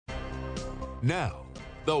Now,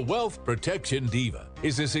 the Wealth Protection Diva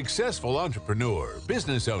is a successful entrepreneur,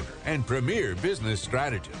 business owner, and premier business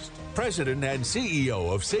strategist, president and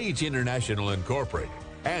CEO of Sage International Incorporated,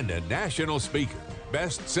 and a national speaker,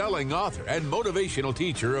 best-selling author, and motivational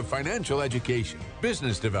teacher of financial education,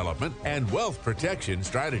 business development, and wealth protection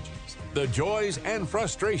strategies. The joys and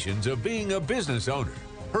frustrations of being a business owner.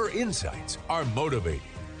 Her insights are motivating,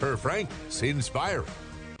 her frankness inspiring.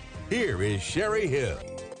 Here is Sherry Hill.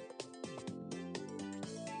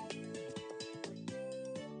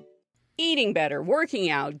 Eating better,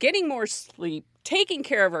 working out, getting more sleep, taking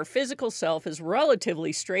care of our physical self is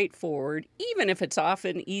relatively straightforward, even if it's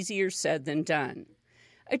often easier said than done.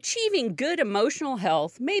 Achieving good emotional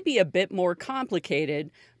health may be a bit more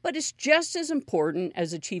complicated, but it's just as important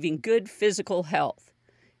as achieving good physical health.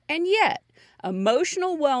 And yet,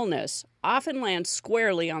 emotional wellness often lands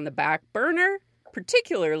squarely on the back burner,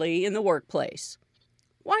 particularly in the workplace.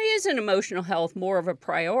 Why isn't emotional health more of a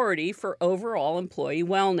priority for overall employee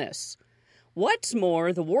wellness? What's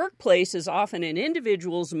more, the workplace is often an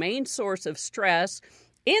individual's main source of stress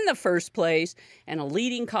in the first place and a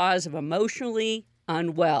leading cause of emotionally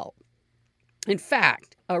unwell. In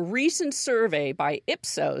fact, a recent survey by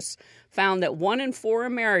Ipsos found that 1 in 4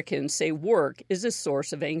 Americans say work is a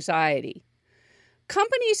source of anxiety.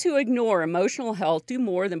 Companies who ignore emotional health do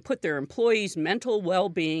more than put their employees' mental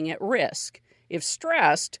well-being at risk. If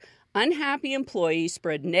stressed, unhappy employees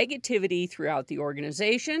spread negativity throughout the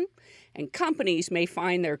organization, and companies may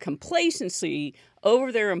find their complacency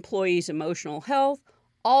over their employees' emotional health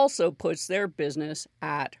also puts their business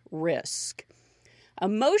at risk.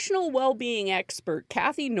 Emotional well-being expert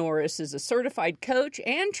Kathy Norris is a certified coach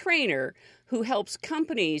and trainer who helps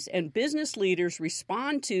companies and business leaders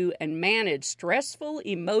respond to and manage stressful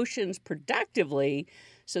emotions productively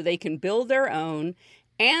so they can build their own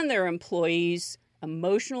and their employees'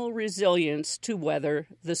 emotional resilience to weather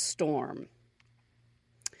the storm.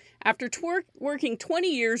 After working 20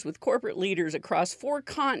 years with corporate leaders across 4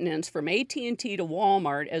 continents from AT&T to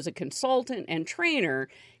Walmart as a consultant and trainer,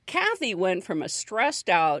 Kathy went from a stressed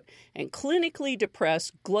out and clinically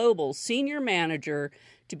depressed global senior manager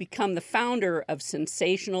to become the founder of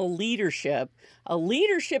Sensational Leadership, a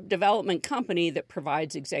leadership development company that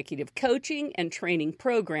provides executive coaching and training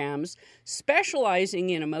programs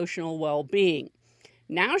specializing in emotional well-being.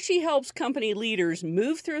 Now she helps company leaders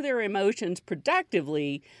move through their emotions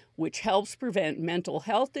productively, which helps prevent mental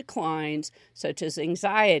health declines such as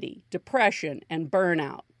anxiety, depression, and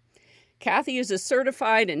burnout. Kathy is a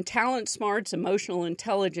certified in Talent Smart's emotional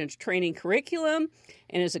intelligence training curriculum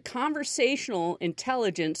and is a conversational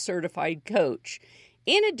intelligence certified coach.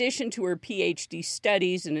 In addition to her PhD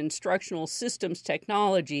studies in instructional systems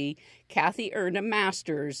technology, Kathy earned a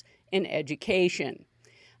master's in education.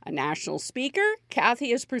 A national speaker, Kathy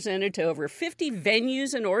has presented to over 50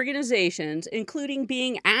 venues and organizations, including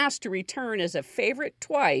being asked to return as a favorite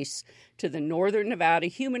twice to the Northern Nevada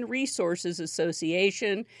Human Resources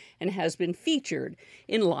Association and has been featured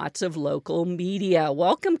in lots of local media.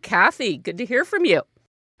 Welcome, Kathy. Good to hear from you.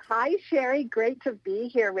 Hi, Sherry. Great to be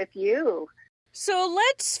here with you. So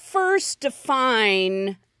let's first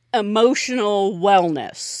define emotional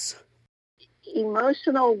wellness.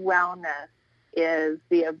 Emotional wellness is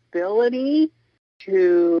the ability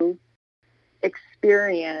to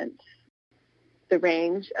experience the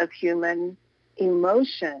range of human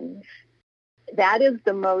emotions. That is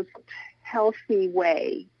the most healthy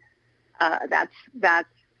way. That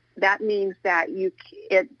means that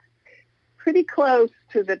it's pretty close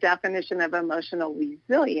to the definition of emotional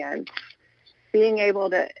resilience, being able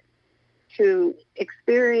to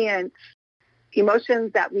experience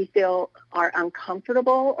emotions that we feel are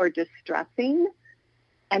uncomfortable or distressing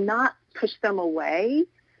and not push them away,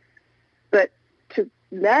 but to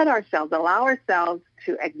allow ourselves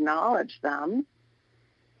to acknowledge them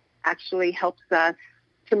actually helps us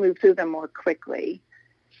to move through them more quickly.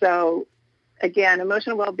 So again,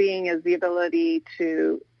 emotional well-being is the ability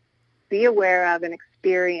to be aware of and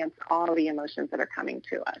experience all the emotions that are coming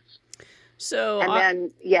to us.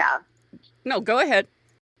 No, go ahead.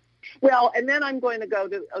 Well, and then I was going to go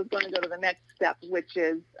to the next step, which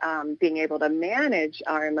is being able to manage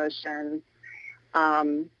our emotions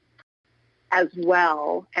as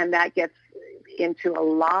well. And that gets into a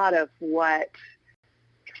lot of what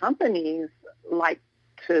companies like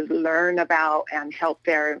to learn about and help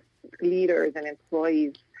their leaders and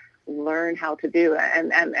employees learn how to do,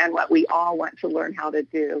 and what we all want to learn how to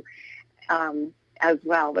do as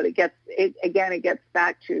well. But it gets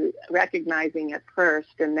back to recognizing it first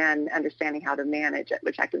and then understanding how to manage it,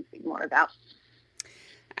 which I can speak more about.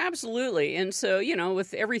 Absolutely. And so,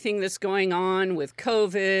 with everything that's going on with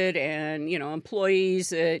COVID and, employees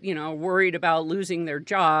that, worried about losing their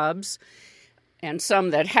jobs, and some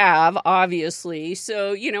that have, obviously.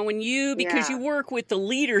 So, because you work with the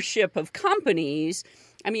leadership of companies,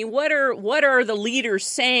 I mean, what are the leaders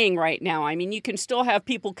saying right now? I mean, you can still have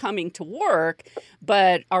people coming to work,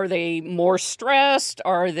 but are they more stressed?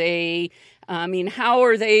 How are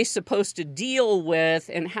they supposed to deal with,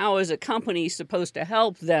 and how is a company supposed to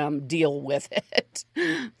help them deal with it?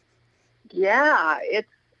 Yeah,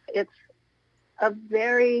 it's a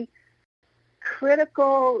very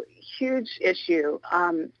critical, huge issue.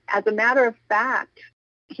 As a matter of fact,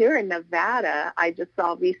 here in Nevada, I just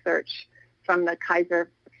saw research from the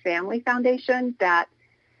Kaiser Family Foundation that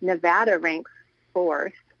Nevada ranks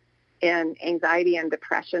 4th in anxiety and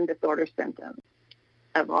depression disorder symptoms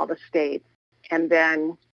of all the states. And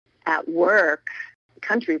then at work,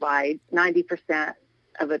 countrywide, 90%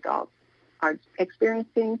 of adults are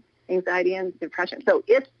experiencing anxiety and depression. So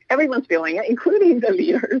everyone's feeling it, including the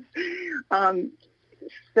leaders.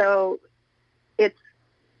 So it's,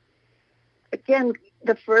 again,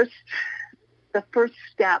 the first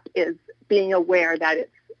step is being aware that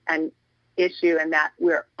it's an issue and that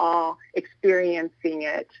we're all experiencing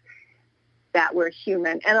it, that we're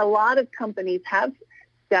human. And a lot of companies have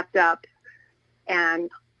stepped up and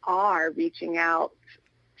are reaching out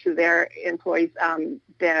to their employees.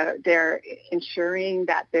 They're ensuring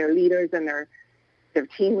that their leaders and their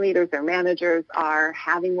team leaders, their managers are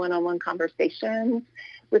having one-on-one conversations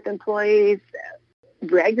with employees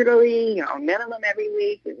regularly, minimum every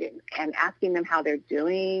week, and asking them how they're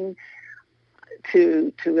doing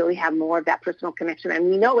to really have more of that personal connection. And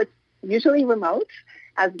we know it's usually remote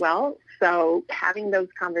as well, so having those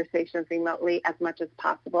conversations remotely as much as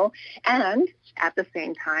possible. And at the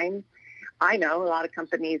same time, I know a lot of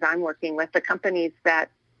companies I'm working with, the companies that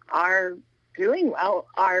are doing well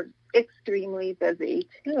are extremely busy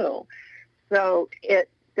too. So it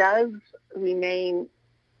does remain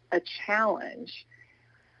a challenge.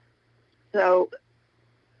 So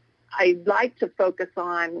I'd like to focus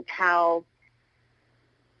on how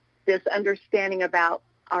this understanding about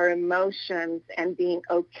our emotions and being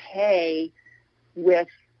okay with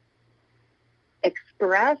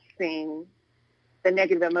expressing the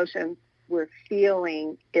negative emotions we're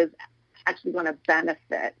feeling is actually going to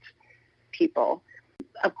benefit people.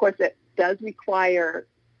 Of course, it does require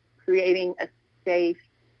creating a safe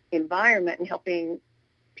environment and helping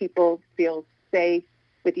people feel safe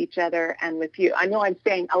with each other and with you. I know I'm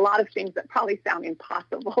saying a lot of things that probably sound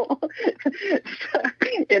impossible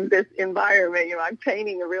in this environment. I'm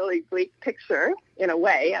painting a really bleak picture in a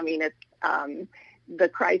way. I mean, it's the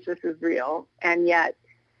crisis is real, and yet.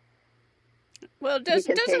 Well,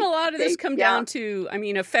 doesn't a lot of this come down to,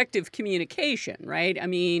 effective communication, right? I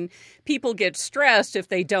mean, people get stressed if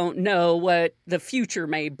they don't know what the future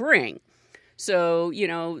may bring. So,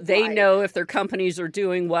 they know if their companies are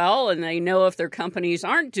doing well, and they know if their companies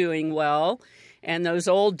aren't doing well. And those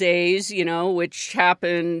old days, which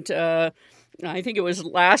happened, I think it was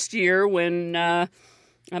last year when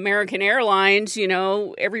American Airlines,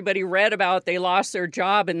 everybody read about they lost their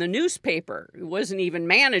job in the newspaper. It wasn't even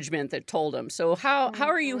management that told them. So how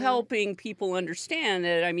are you helping people understand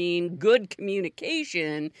that, good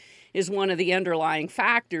communication is one of the underlying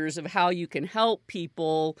factors of how you can help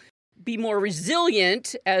people be more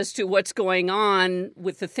resilient as to what's going on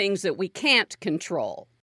with the things that we can't control?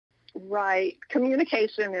 Right.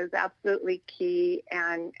 Communication is absolutely key.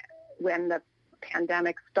 And when the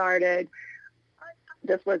pandemic started,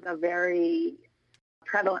 this was a very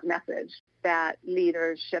prevalent message that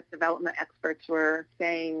leadership development experts were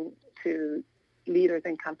saying to leaders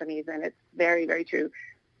in companies. And it's very, very true.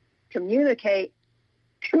 Communicate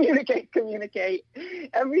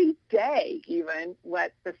every day, even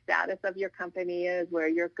what the status of your company is, where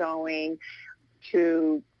you're going,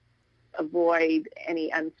 to avoid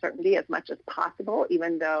any uncertainty as much as possible,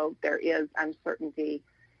 even though there is uncertainty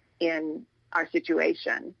in our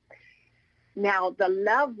situation. Now, the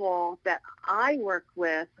level that I work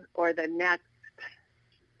with, or the next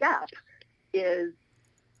step, is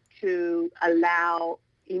to allow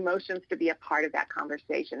emotions to be a part of that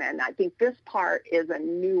conversation. And I think this part is a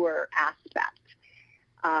newer aspect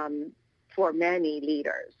for many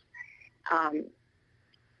leaders,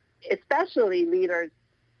 especially leaders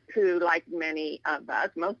who, like many of us,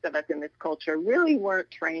 most of us in this culture, really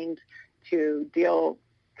weren't trained to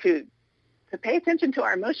pay attention to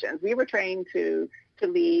our emotions. We were trained to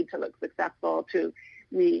lead, to look successful,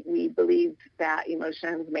 we believed that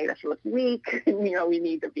emotions made us look weak. We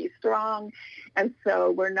need to be strong. And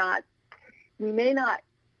so we may not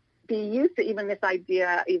be used to even this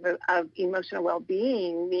idea even of emotional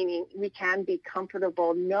well-being, meaning we can be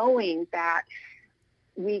comfortable knowing that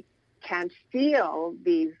we can feel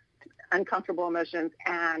these uncomfortable emotions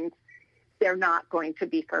and they're not going to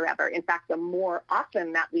be forever. In fact, the more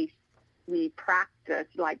often that we practice,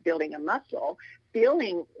 like building a muscle,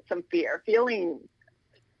 feeling some fear, feeling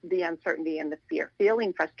the uncertainty and the fear,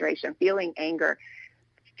 feeling frustration, feeling anger,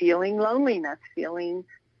 feeling loneliness, feeling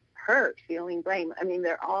hurt, feeling blame. I mean,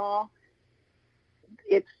 they're all,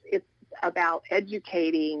 it's about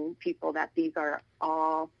educating people that these are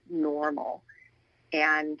all normal.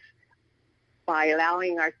 And by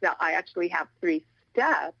allowing ourselves, I actually have 3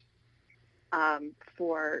 steps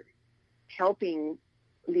for helping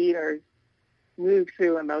leaders move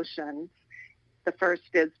through emotions. The first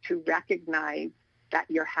is to recognize that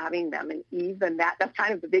you're having them. And even that's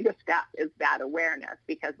kind of the biggest step, is that awareness,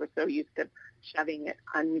 because we're so used to shoving it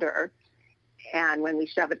under. And when we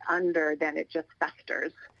shove it under, then it just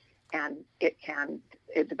festers and it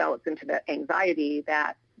develops into the anxiety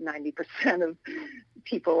that 90% of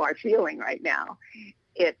people are feeling right now.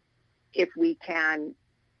 If we can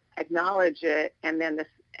acknowledge it, and then the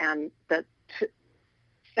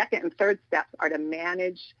second and third steps are to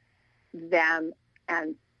manage them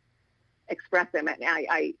and express them. And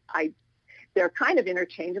they're kind of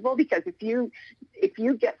interchangeable, because if you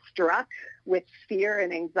get struck with fear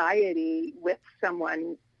and anxiety with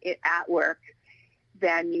someone at work,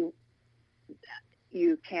 then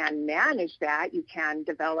you can manage that. You can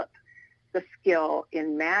develop the skill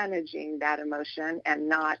in managing that emotion and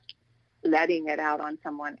not letting it out on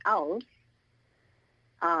someone else,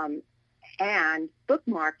 and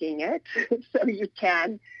bookmarking it so you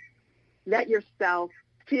can let yourself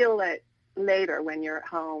feel it later when you're at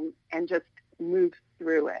home and just move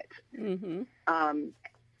through it. Mm-hmm.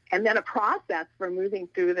 And then a process for moving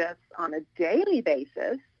through this on a daily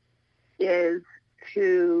basis is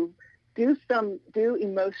to do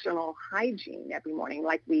emotional hygiene every morning,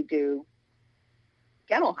 like we do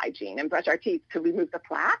dental hygiene and brush our teeth to remove the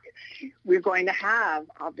plaque. We're going to have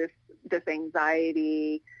all this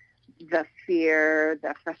anxiety, the fear,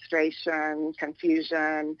 the frustration,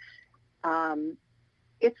 confusion.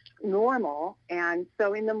 It's normal. And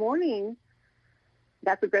so in the morning,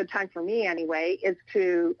 that's a good time for me anyway, is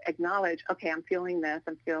to acknowledge, okay, I'm feeling this.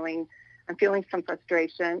 I'm feeling some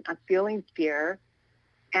frustration. I'm feeling fear,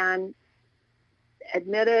 and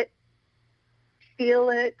admit it,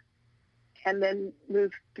 feel it, and then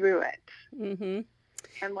move through it. Mm-hmm.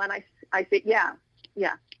 And when I say, yeah.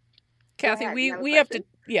 Kathy, we have to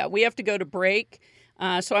go to break.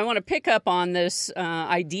 So I want to pick up on this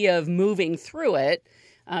idea of moving through it.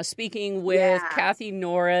 Speaking with Kathy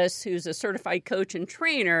Norris, who's a certified coach and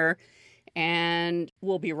trainer, and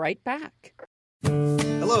we'll be right back.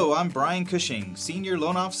 Hello, I'm Brian Cushing, Senior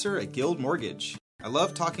Loan Officer at Guild Mortgage. I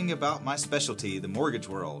love talking about my specialty, the mortgage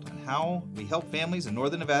world, and how we help families in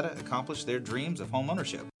Northern Nevada accomplish their dreams of home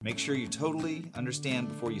ownership. Make sure you totally understand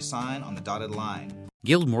before you sign on the dotted line.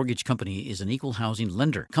 Guild Mortgage Company is an equal housing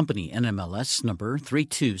lender. Company NMLS number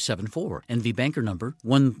 3274, NV Banker number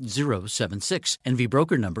 1076, NV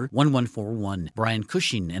Broker number 1141. Brian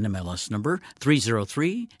Cushing, NMLS number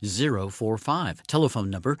 303045. Telephone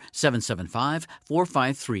number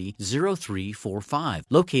 775-453-0345.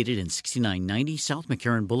 Located in 6990 South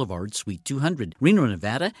McCarran Boulevard, Suite 200, Reno,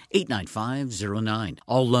 Nevada 89509.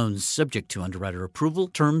 All loans subject to underwriter approval.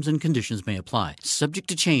 Terms and conditions may apply. Subject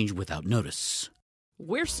to change without notice.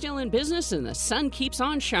 We're still in business and the sun keeps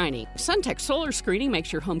on shining. SunTech Solar Screening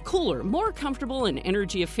makes your home cooler, more comfortable, and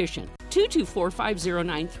energy efficient.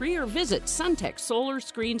 224-5093 or visit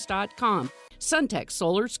suntechsolarscreens.com. SunTech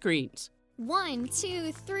Solar Screens. 1,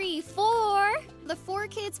 2, 3, 4. The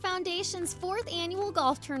 4Kids Foundation's 4th annual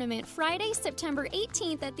golf tournament, Friday, September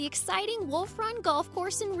 18th at the exciting Wolf Run Golf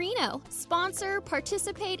Course in Reno. Sponsor,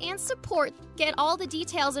 participate, and support. Get all the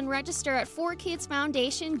details and register at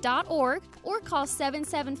 4kidsfoundation.org or call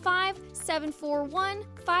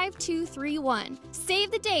 775-741-5231. Save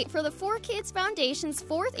the date for the 4Kids Foundation's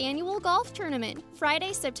 4th annual golf tournament,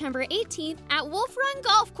 Friday, September 18th at Wolf Run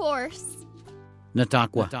Golf Course.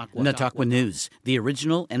 Natakwa News, the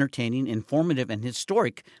original, entertaining, informative, and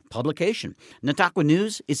historic publication. Natakwa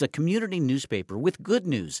News is a community newspaper with good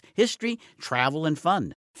news, history, travel, and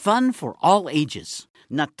fun. Fun for all ages.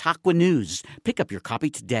 Natakwa News. Pick up your copy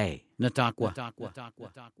today. Natakwa.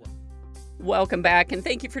 Welcome back, and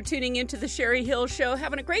thank you for tuning into the Sherry Hill Show.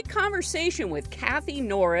 Having a great conversation with Kathy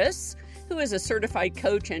Norris, who is a certified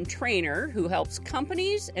coach and trainer who helps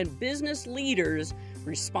companies and business leaders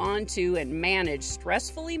respond to, and manage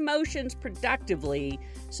stressful emotions productively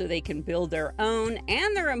so they can build their own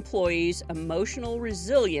and their employees' emotional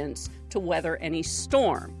resilience to weather any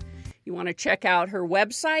storm. You want to check out her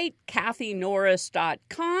website,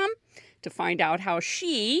 KathyNorris.com, to find out how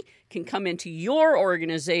she can come into your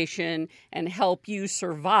organization and help you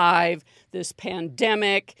survive this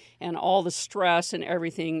pandemic and all the stress and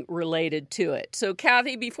everything related to it. So,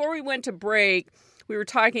 Kathy, before we went to break, we were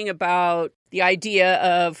talking about the idea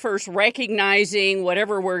of first recognizing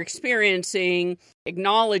whatever we're experiencing,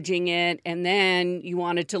 acknowledging it, and then you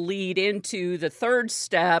wanted to lead into the third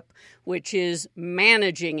step, which is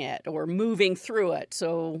managing it or moving through it.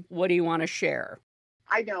 So what do you want to share?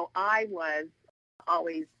 I know I was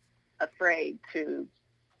always afraid to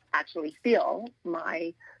actually feel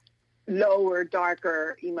my lower,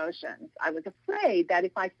 darker emotions. I was afraid that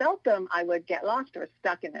if I felt them, I would get lost or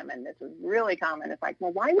stuck in them. And this is really common. It's like,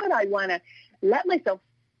 well, why would I want to let myself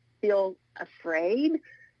feel afraid,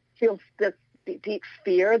 feel this deep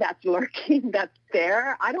fear that's lurking, that's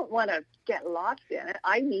there? I don't want to get lost in it.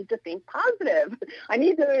 I need to think positive. I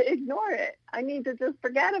need to ignore it. I need to just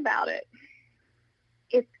forget about it.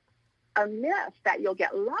 It's a myth that you'll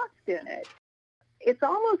get lost in it. It's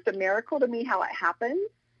almost a miracle to me how it happens.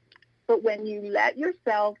 But when you let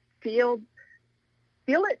yourself feel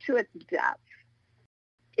it to its depth,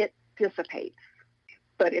 it dissipates.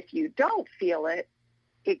 But if you don't feel it,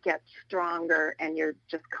 it gets stronger and you're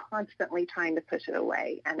just constantly trying to push it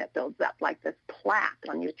away. And it builds up like this plaque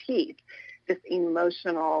on your teeth, this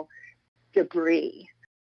emotional debris.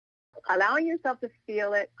 Allowing yourself to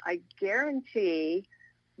feel it, I guarantee,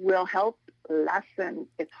 will help lessen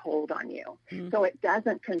its hold on you. So it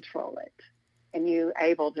doesn't control it and you're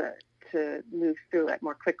able to move through it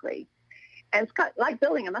more quickly. And it's like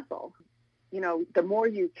building a muscle. You know, the more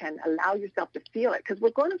you can allow yourself to feel it, because we're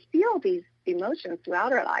going to feel these emotions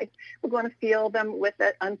throughout our life. We're going to feel them with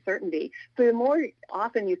that uncertainty. So the more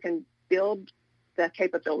often you can build the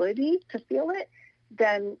capability to feel it,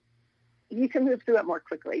 then you can move through it more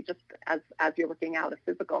quickly, just as you're working out a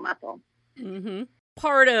physical muscle. Mm-hmm.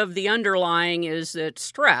 Part of the underlying is that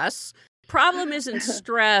stress. Problem isn't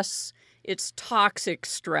stress, it's toxic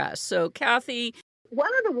stress. So, Kathy?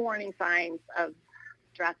 One of the warning signs of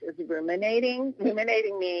stress is ruminating.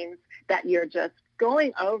 Ruminating means that you're just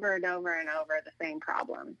going over and over and over the same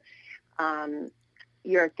problem.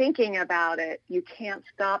 You're thinking about it. You can't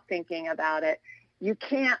stop thinking about it. You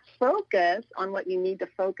can't focus on what you need to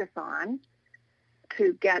focus on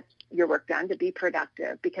to get your work done, to be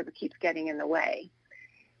productive, because it keeps getting in the way.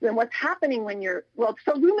 Then what's happening when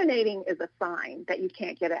so ruminating is a sign that you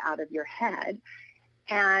can't get it out of your head.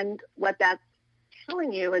 And what that's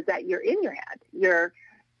telling you is that you're in your head.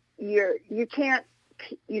 You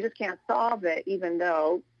just can't solve it, even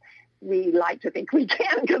though we like to think we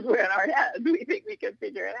can because we're in our head. We think we can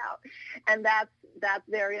figure it out. And that's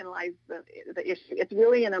therein lies the issue. It's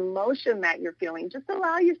really an emotion that you're feeling. Just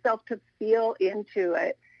allow yourself to feel into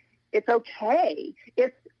it. It's okay.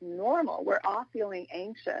 It's normal. We're all feeling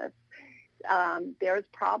anxious. There's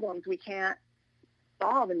problems we can't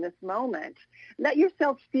solve in this moment. Let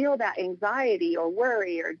yourself feel that anxiety or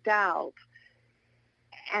worry or doubt.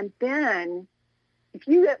 And then if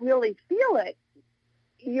you really feel it,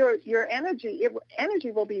 your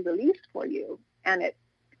energy will be released for you, and it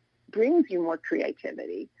brings you more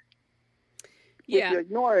creativity. Yeah. If you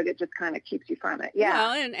ignore it, it just kind of keeps you from it. Yeah.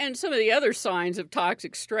 Well, and some of the other signs of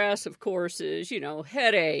toxic stress, of course, is,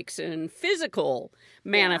 headaches and physical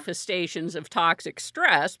manifestations of toxic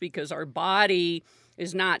stress, because our body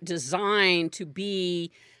is not designed to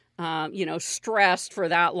be, stressed for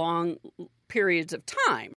that long periods of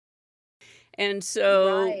time. And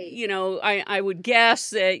so, right. I would guess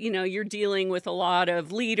that, you're dealing with a lot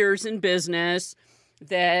of leaders in business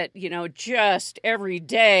that, just every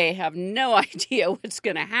day have no idea what's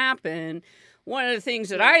going to happen. One of the things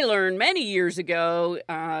that I learned many years ago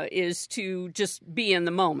is to just be in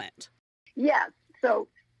the moment. Yes. So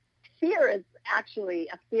fear is actually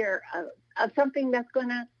a fear of something that's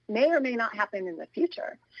may or may not happen in the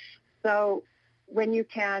future. So when you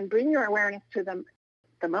can bring your awareness to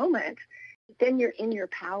the moment, then you're in your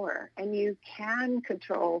power and you can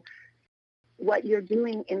control what you're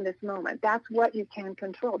doing in this moment. That's what you can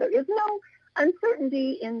control. There is no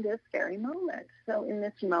uncertainty in this very moment. So in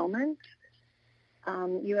this moment,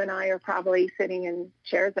 you and I are probably sitting in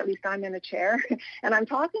chairs, at least I'm in a chair, and I'm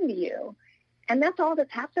talking to you. And that's all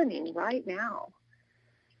that's happening right now.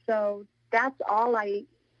 So that's all I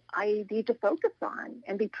need to focus on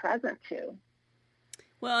and be present to.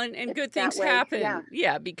 Well, and it's good that things way.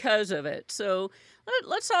 happen, because of it. So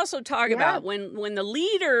let's also talk about when the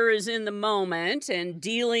leader is in the moment and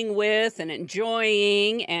dealing with and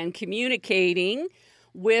enjoying and communicating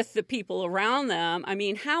with the people around them. I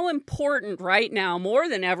mean, how important right now, more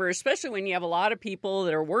than ever, especially when you have a lot of people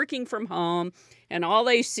that are working from home and all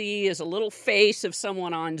they see is a little face of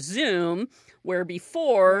someone on Zoom, where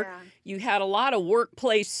before you had a lot of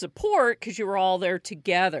workplace support because you were all there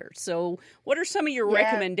together. So what are some of your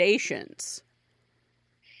recommendations?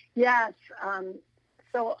 Yes.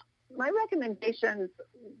 So my recommendations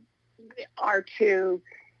are to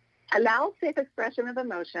allow safe expression of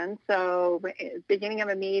emotion. So beginning of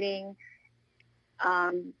a meeting,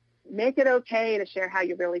 make it okay to share how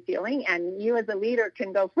you're really feeling. And you as a leader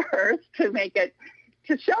can go first to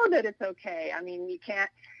show that it's okay. I mean, you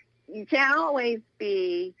can't always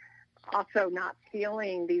be also not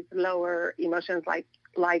feeling these lower emotions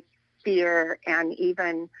like fear and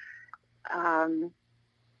even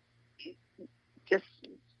just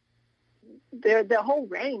the whole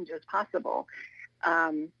range is possible.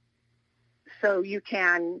 So you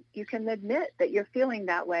can admit that you're feeling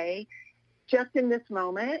that way just in this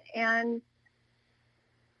moment, and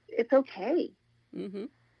it's okay. Mm-hmm.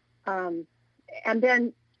 And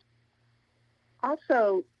then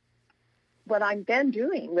also, what I'm then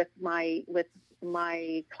doing with my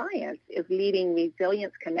clients is leading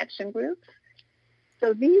resilience connection groups.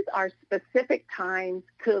 So these are specific times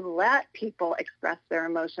to let people express their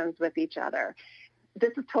emotions with each other.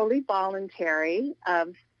 This is totally voluntary of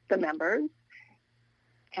the members,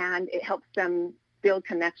 and it helps them build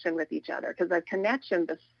connection with each other, because the connection,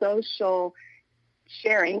 the social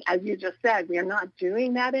sharing, as you just said, we are not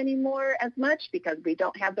doing that anymore as much because we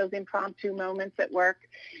don't have those impromptu moments at work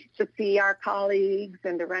to see our colleagues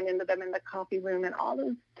and to run into them in the coffee room, and all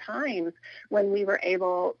those times when we were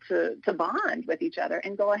able to bond with each other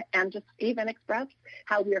and go and just even express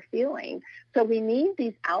how we're feeling. So we need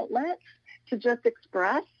these outlets to just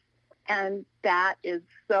express, and that is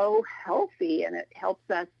so healthy, and it helps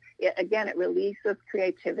us. It releases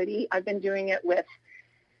creativity. I've been doing it with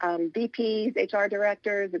VPs, HR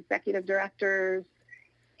directors, executive directors,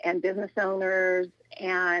 and business owners.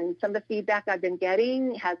 And some of the feedback I've been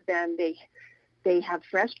getting has been they have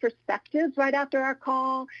fresh perspectives right after our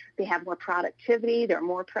call. They have more productivity. They're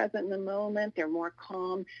more present in the moment. They're more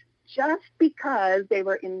calm, just because they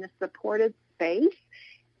were in this supported space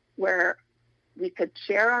where we could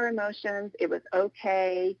share our emotions. It was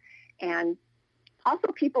okay. And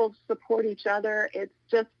also people support each other. It's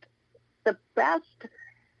just the best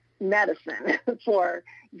medicine for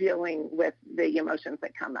dealing with the emotions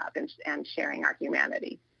that come up and sharing our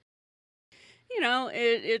humanity.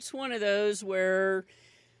 It's one of those where,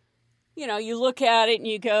 you look at it and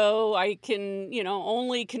you go, I can,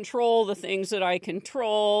 only control the things that I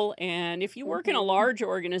control. And if you work in a large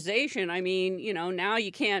organization, I mean, now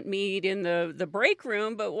you can't meet in the break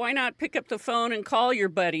room, but why not pick up the phone and call your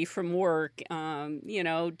buddy from work,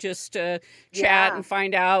 just to chat and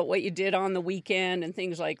find out what you did on the weekend and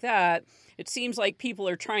things like that. It seems like people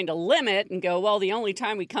are trying to limit and go, well, the only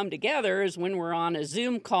time we come together is when we're on a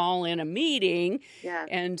Zoom call in a meeting. Yeah.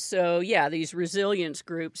 And so, these resilience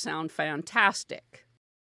groups sound fantastic.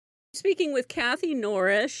 Speaking with Kathy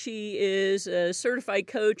Norris, she is a certified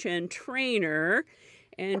coach and trainer,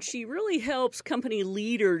 and she really helps company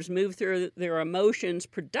leaders move through their emotions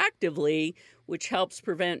productively, which helps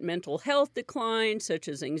prevent mental health decline such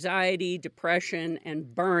as anxiety, depression, and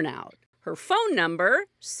burnout. Her phone number,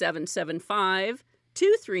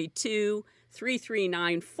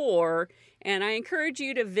 775-232-3394, and I encourage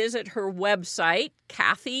you to visit her website,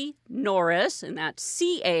 Kathy Norris, and that's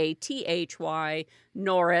CATHY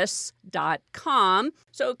Norris.com.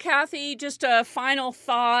 So, Kathy, just a final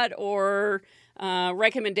thought or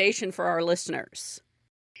recommendation for our listeners.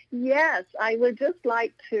 Yes, I would just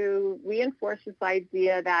like to reinforce this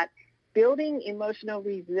idea that building emotional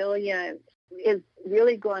resilience is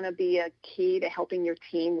really going to be a key to helping your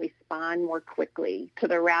team respond more quickly to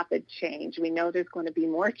the rapid change. We know there's going to be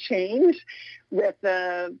more change with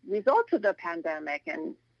the results of the pandemic,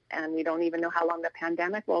 and we don't even know how long the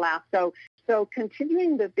pandemic will last. So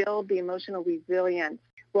continuing to build the emotional resilience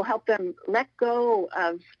will help them let go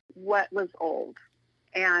of what was old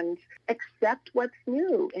and accept what's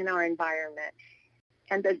new in our environment,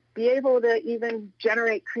 and to be able to even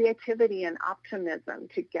generate creativity and optimism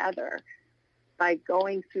together by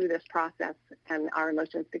going through this process and our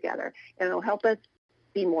emotions together. And it'll help us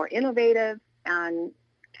be more innovative, and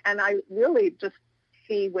I really just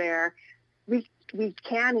see where we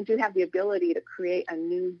can and do have the ability to create a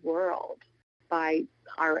new world by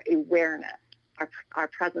our awareness, our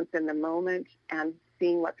presence in the moment, and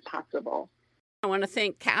seeing what's possible. I want to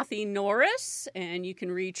thank Kathy Norris, and you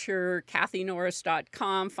can reach her,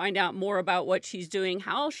 kathynorris.com, find out more about what she's doing,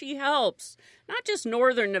 how she helps not just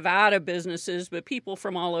Northern Nevada businesses, but people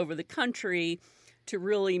from all over the country to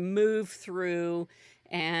really move through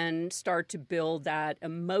and start to build that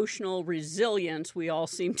emotional resilience we all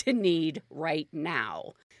seem to need right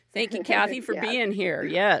now. Thank you, Kathy, for being here.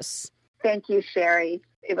 Yes. Thank you, Sherry.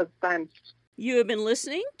 It was fun. You have been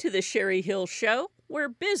listening to The Sherry Hill Show, where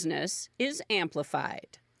business is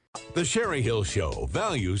amplified. The Sherry Hill Show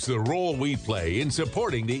values the role we play in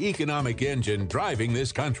supporting the economic engine driving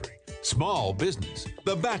this country. Small business,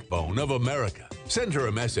 the backbone of America. Send her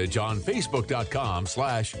a message on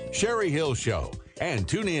Facebook.com/Sherry Hill Show and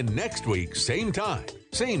tune in next week, same time,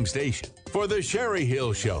 same station, for The Sherry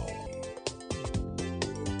Hill Show.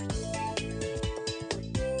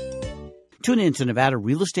 Tune in to Nevada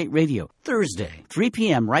Real Estate Radio, Thursday, 3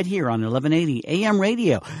 p.m. right here on 1180 AM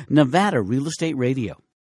Radio, Nevada Real Estate Radio.